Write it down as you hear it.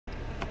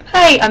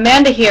Hey,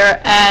 Amanda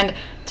here, and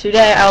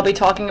today I'll be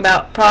talking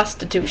about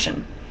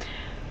prostitution.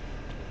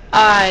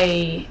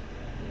 I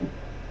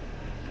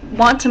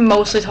want to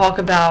mostly talk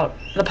about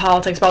the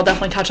politics, but I'll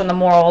definitely touch on the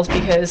morals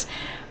because,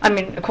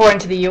 according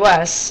to the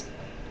U.S.,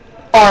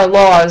 our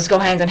laws go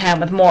hand in hand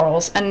with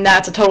morals, and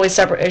that's a totally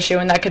separate issue,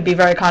 and that could be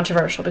very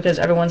controversial because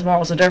everyone's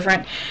morals are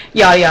different,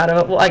 yada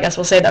yada. Well, I guess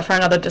we'll save that for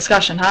another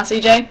discussion, huh,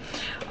 CJ?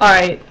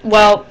 Alright,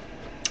 well,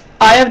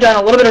 I have done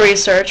a little bit of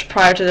research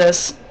prior to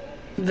this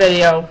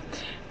video,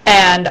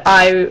 and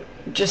I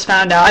just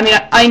found out,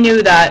 I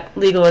knew that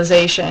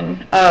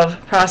legalization of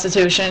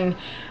prostitution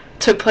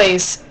took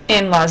place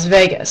in Las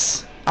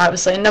Vegas,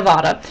 obviously in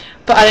Nevada,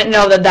 but I didn't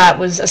know that that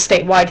was a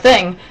statewide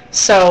thing.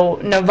 So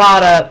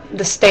Nevada,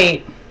 the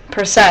state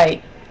per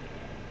se,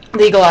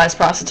 legalized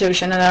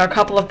prostitution, and there are a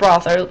couple of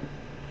brothels,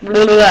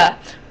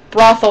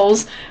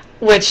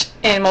 which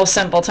in most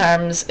simple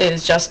terms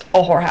is just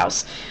a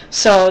whorehouse.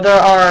 So there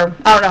are,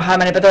 I don't know how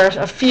many, but there are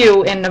a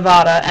few in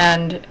Nevada,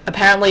 and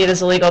apparently it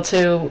is illegal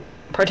to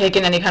partake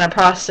in any kind of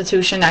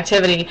prostitution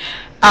activity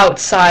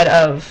outside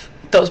of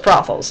those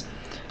brothels.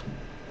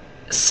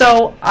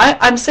 So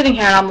I'm sitting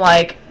here and I'm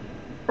like,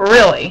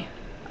 really?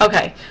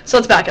 Okay, so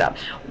let's back it up.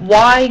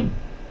 Why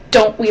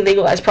don't we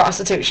legalize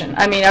prostitution?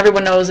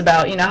 Everyone knows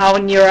about, how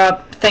in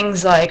Europe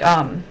things like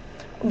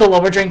the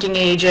lower drinking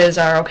ages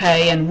are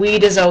okay, and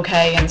weed is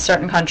okay in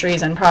certain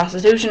countries, and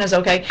prostitution is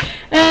okay,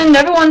 and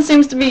everyone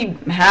seems to be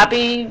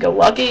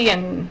happy-go-lucky,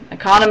 and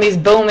economy's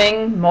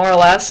booming, more or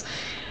less.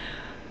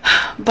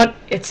 But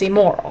it's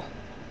immoral.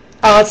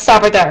 Oh, let's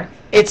stop right there.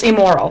 It's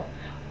immoral.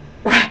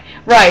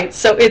 Right,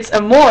 so it's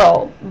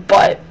immoral,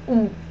 but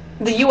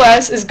the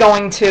U.S. is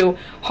going to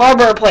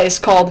harbor a place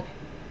called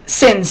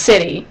Sin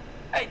City,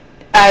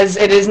 as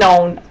it is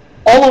known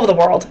all over the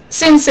world.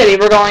 Sin City,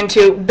 we're going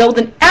to build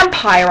an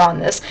empire on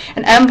this,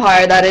 an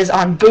empire that is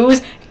on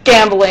booze,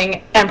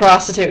 gambling, and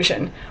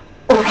prostitution.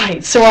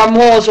 Right, so our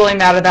morals really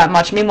matter that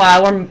much.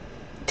 Meanwhile, we're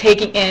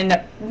taking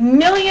in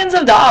millions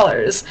of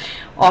dollars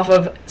off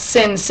of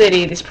Sin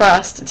City, these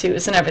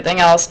prostitutes and everything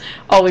else.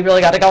 Oh, we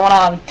really got it going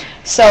on.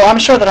 So I'm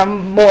sure that our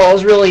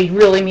morals really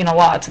mean a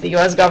lot to the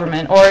U.S.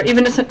 government, or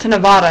even to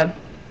Nevada.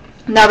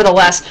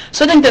 Nevertheless,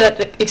 so I think that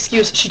the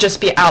excuse should just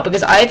be out,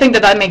 because I think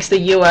that that makes the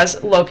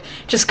U.S. look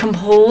just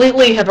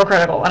completely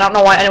hypocritical. I don't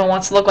know why anyone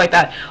wants to look like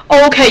that.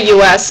 Oh, okay,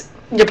 U.S.,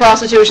 your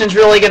prostitution's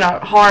really going to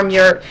harm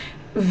your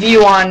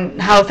view on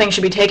how things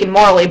should be taken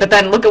morally, but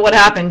then look at what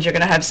happens. You're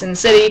going to have Sin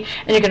City,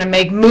 and you're going to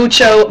make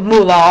mucho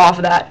moolah off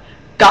of that.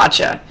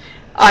 Gotcha.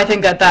 I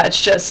think that that's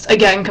just,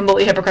 again,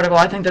 completely hypocritical.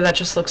 I think that that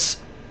just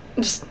looks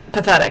just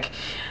pathetic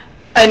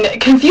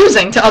and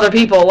confusing to other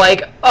people.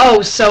 Like,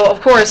 oh, so of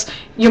course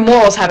your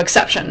morals have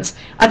exceptions.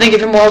 I think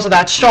if your morals are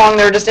that strong,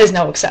 there just is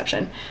no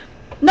exception.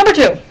 Number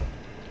two,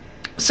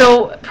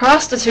 so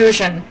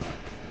prostitution,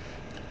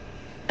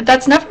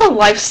 that's never a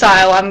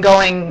lifestyle I'm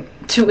going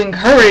to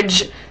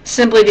encourage,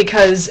 simply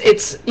because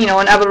it's,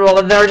 inevitable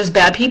that there are just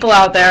bad people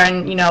out there,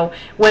 and,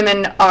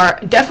 women are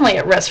definitely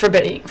at risk for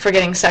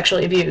getting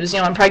sexually abused.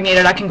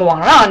 Impregnated, I can go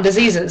on and on,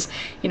 diseases,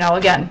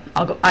 again,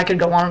 I could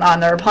go on and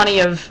on. There are plenty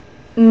of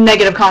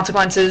negative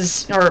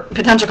consequences, or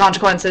potential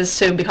consequences,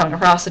 to becoming a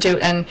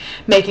prostitute and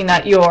making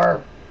that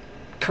your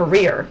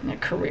career,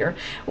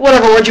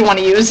 whatever word you want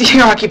to use,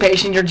 your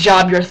occupation, your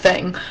job, your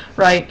thing,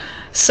 right?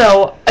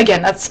 So,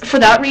 again, that's, for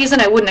that reason,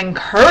 I wouldn't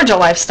encourage a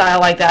lifestyle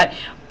like that,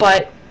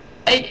 but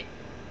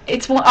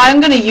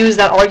I'm going to use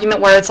that argument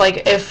where it's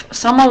like, if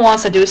someone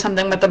wants to do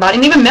something with their body,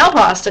 and even male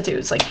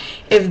prostitutes, like,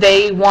 if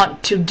they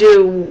want to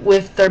do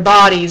with their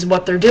bodies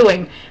what they're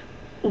doing,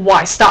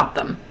 why stop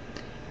them?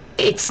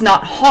 It's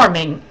not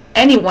harming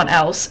anyone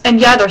else, and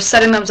yeah, they're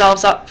setting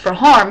themselves up for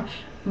harm,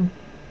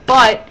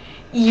 but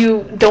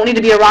you don't need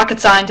to be a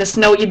rocket scientist to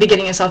know what you'd be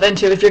getting yourself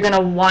into if you're going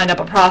to wind up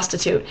a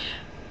prostitute.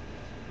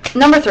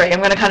 Number three, I'm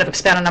going to kind of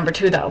expand on number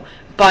two, though,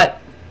 but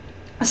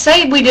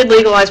say we did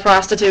legalize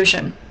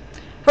prostitution.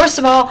 First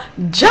of all,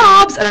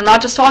 jobs, and I'm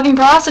not just talking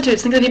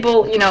prostitutes. Think of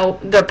people,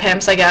 they're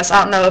pimps, I guess.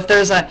 I don't know if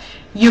there's a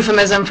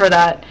euphemism for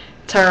that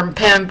term,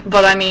 pimp,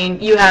 but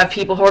you have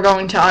people who are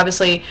going to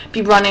obviously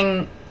be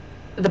running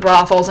the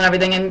brothels and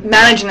everything and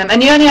managing them,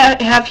 and you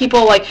have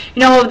people like,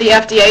 the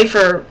FDA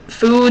for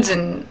foods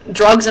and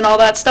drugs and all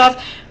that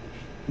stuff.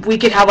 We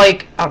could have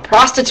like a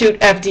prostitute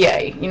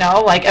FDA,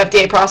 like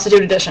FDA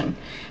Prostitute Edition.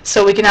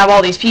 So we can have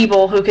all these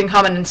people who can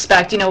come and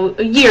inspect,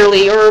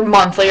 yearly or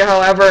monthly or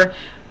however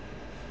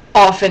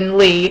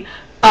oftenly,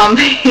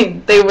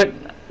 they would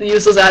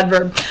use this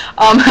adverb,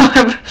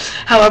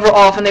 however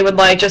often they would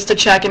like, just to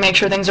check and make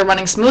sure things are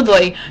running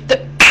smoothly.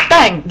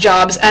 Bang,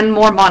 jobs and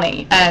more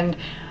money, and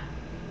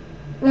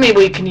maybe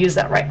we can use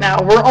that right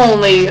now. We're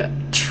only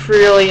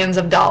trillions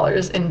of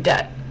dollars in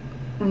debt.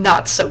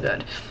 Not so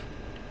good.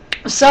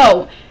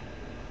 So,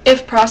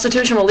 if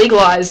prostitution were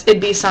legalized,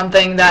 it'd be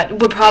something that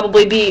would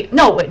probably be,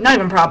 no, not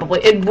even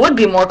probably, it would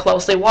be more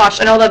closely watched.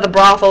 I know that the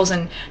brothels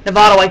in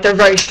Nevada, they're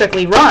very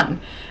strictly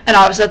run, and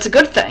obviously that's a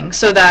good thing,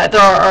 so that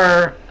there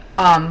are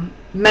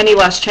many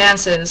less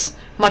chances,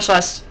 much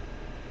less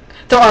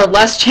there are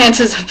less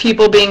chances of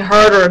people being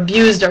hurt or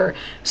abused or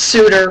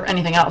sued or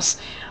anything else.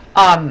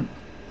 And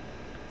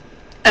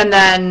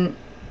then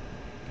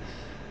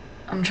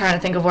I'm trying to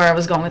think of where I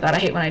was going with that. I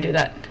hate when I do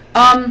that.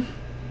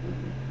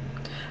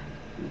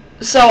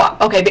 So,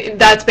 okay,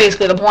 that's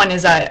basically the point,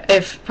 is that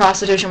if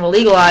prostitution were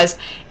legalized,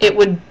 it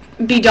would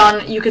be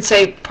done, you could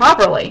say,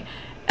 properly.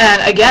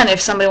 And again,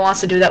 if somebody wants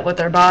to do that with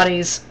their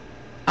bodies,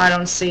 I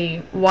don't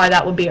see why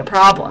that would be a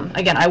problem.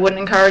 Again, I wouldn't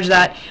encourage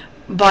that,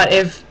 but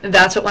if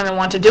that's what women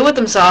want to do with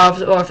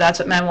themselves, or if that's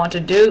what men want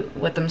to do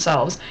with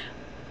themselves,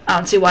 I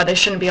don't see why they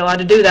shouldn't be allowed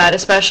to do that,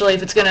 especially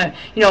if it's gonna,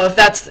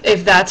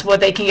 if that's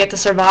what they can get to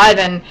survive,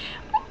 and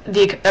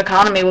the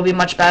economy will be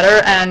much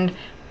better, and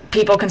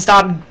people can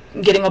stop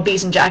getting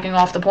obese and jacking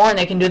off the porn.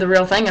 They can do the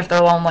real thing if they're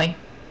lonely.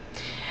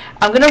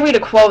 I'm gonna read a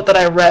quote that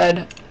I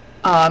read,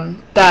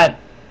 that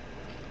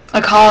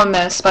a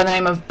columnist by the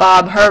name of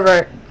Bob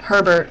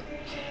Herbert,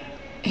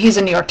 he's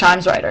a New York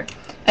Times writer,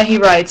 and he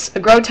writes, "A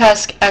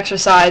grotesque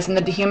exercise in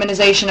the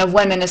dehumanization of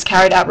women is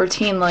carried out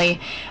routinely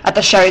at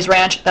the Sherry's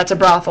Ranch," that's a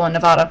brothel in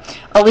Nevada,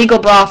 "a legal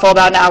brothel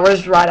about an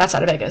hour's ride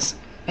outside of Vegas."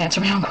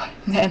 Answer me,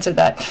 answered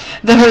that.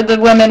 The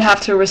women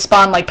have to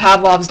respond like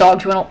Pavlov's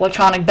dog to an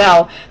electronic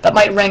bell that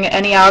might ring at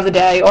any hour of the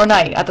day or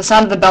night. At the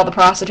sound of the bell, the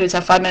prostitutes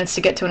have 5 minutes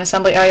to get to an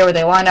assembly area where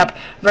they line up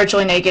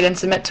virtually naked and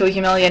submit to a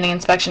humiliating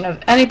inspection of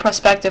any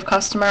prospective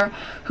customer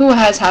who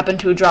has happened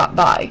to drop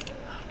by.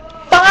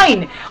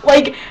 Fine!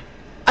 Like,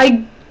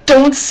 I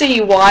don't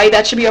see why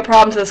that should be a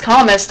problem to this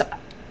columnist.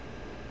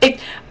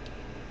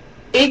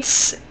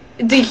 It's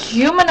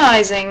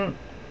dehumanizing,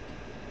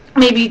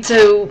 maybe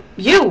to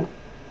you,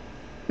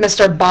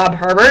 Mr. Bob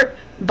Herbert,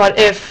 but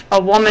if a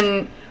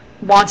woman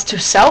wants to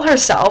sell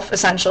herself,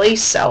 essentially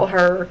sell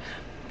her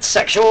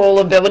sexual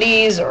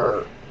abilities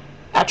or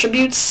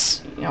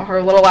attributes,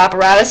 her little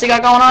apparatus you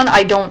got going on,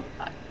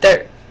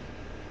 they're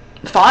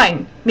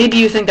fine. Maybe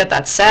you think that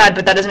that's sad,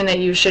 but that doesn't mean that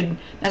you should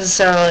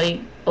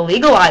necessarily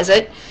legalize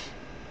it,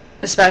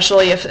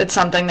 especially if it's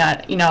something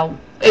that,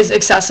 is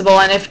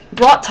accessible, and if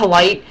brought to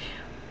light,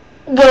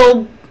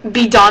 will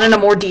be done in a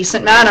more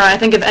decent manner. I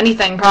think, if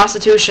anything,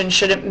 prostitution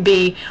shouldn't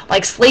be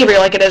like slavery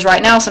like it is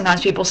right now. Sometimes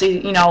people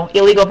see,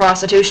 illegal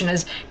prostitution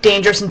as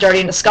dangerous and dirty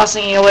and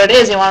disgusting. You know what it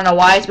is? You want to know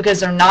why? It's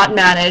because they're not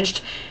managed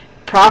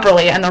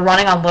properly, and they're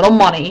running on little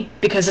money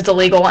because it's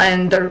illegal,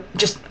 and they're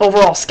just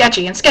overall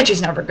sketchy, and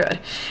sketchy's never good,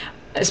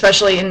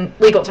 especially in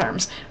legal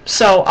terms.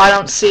 So I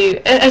don't see,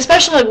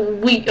 especially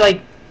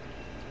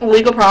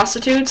legal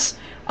prostitutes,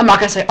 I'm not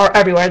going to say are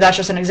everywhere, that's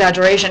just an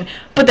exaggeration,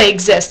 but they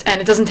exist,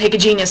 and it doesn't take a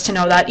genius to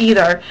know that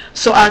either.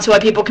 So I don't see why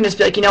people can just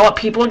be like, you know what,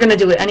 people are going to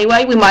do it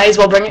anyway, we might as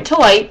well bring it to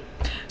light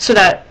so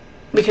that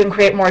we can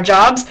create more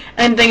jobs,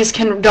 and things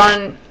can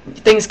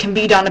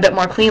be done a bit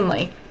more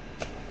cleanly.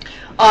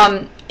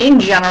 In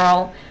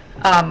general,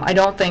 I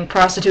don't think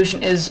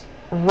prostitution is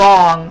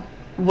wrong.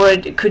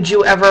 Could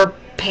you ever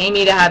pay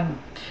me to have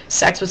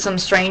sex with some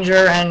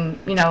stranger and,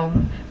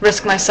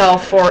 risk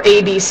myself for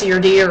A, B, C, or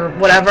D, or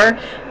whatever?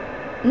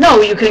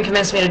 No, you couldn't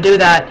convince me to do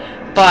that,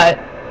 but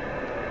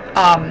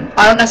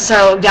I don't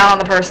necessarily look down on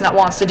the person that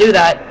wants to do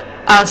that.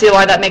 I don't see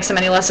why that makes them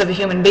any less of a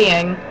human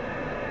being.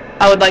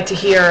 I would like to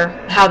hear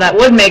how that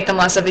would make them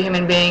less of a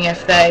human being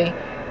if they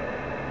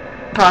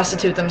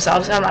prostitute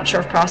themselves. I'm not sure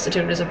if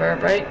prostitute is a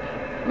verb, right?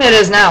 It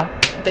is now.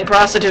 If they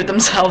prostitute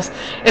themselves.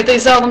 If they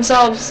sell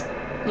themselves,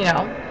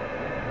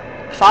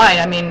 fine.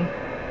 I mean,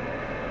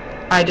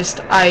 I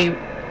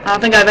don't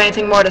think I have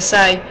anything more to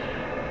say.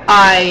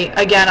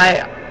 I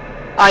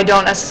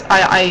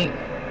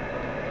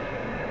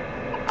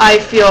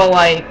feel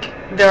like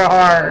there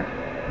are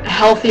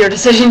healthier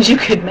decisions you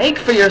could make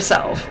for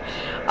yourself,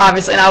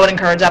 obviously, and I would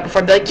encourage that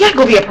before I'd be like, yeah,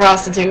 go be a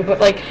prostitute, but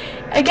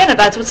again, if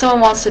that's what someone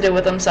wants to do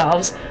with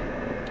themselves,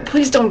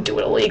 please don't do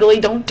it illegally,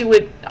 don't do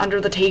it under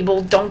the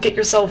table, don't get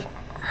yourself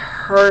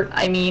hurt.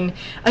 I mean,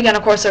 again,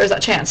 of course there is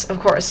that chance, of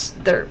course,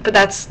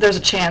 there's a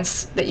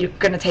chance that you're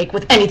going to take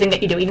with anything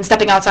that you do, even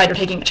stepping outside or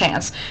taking a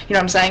chance, you know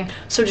what I'm saying?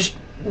 So just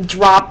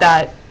drop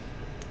that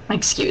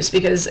excuse,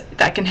 because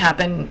that can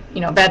happen,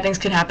 bad things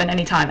can happen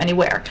anytime,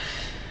 anywhere.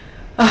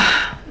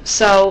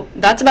 So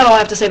that's about all I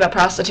have to say about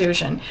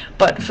prostitution,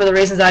 but for the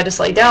reasons I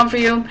just laid down for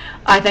you,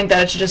 I think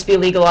that it should just be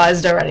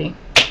legalized already.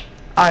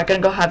 Alright,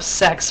 gonna go have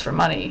sex for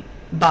money.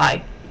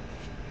 Bye.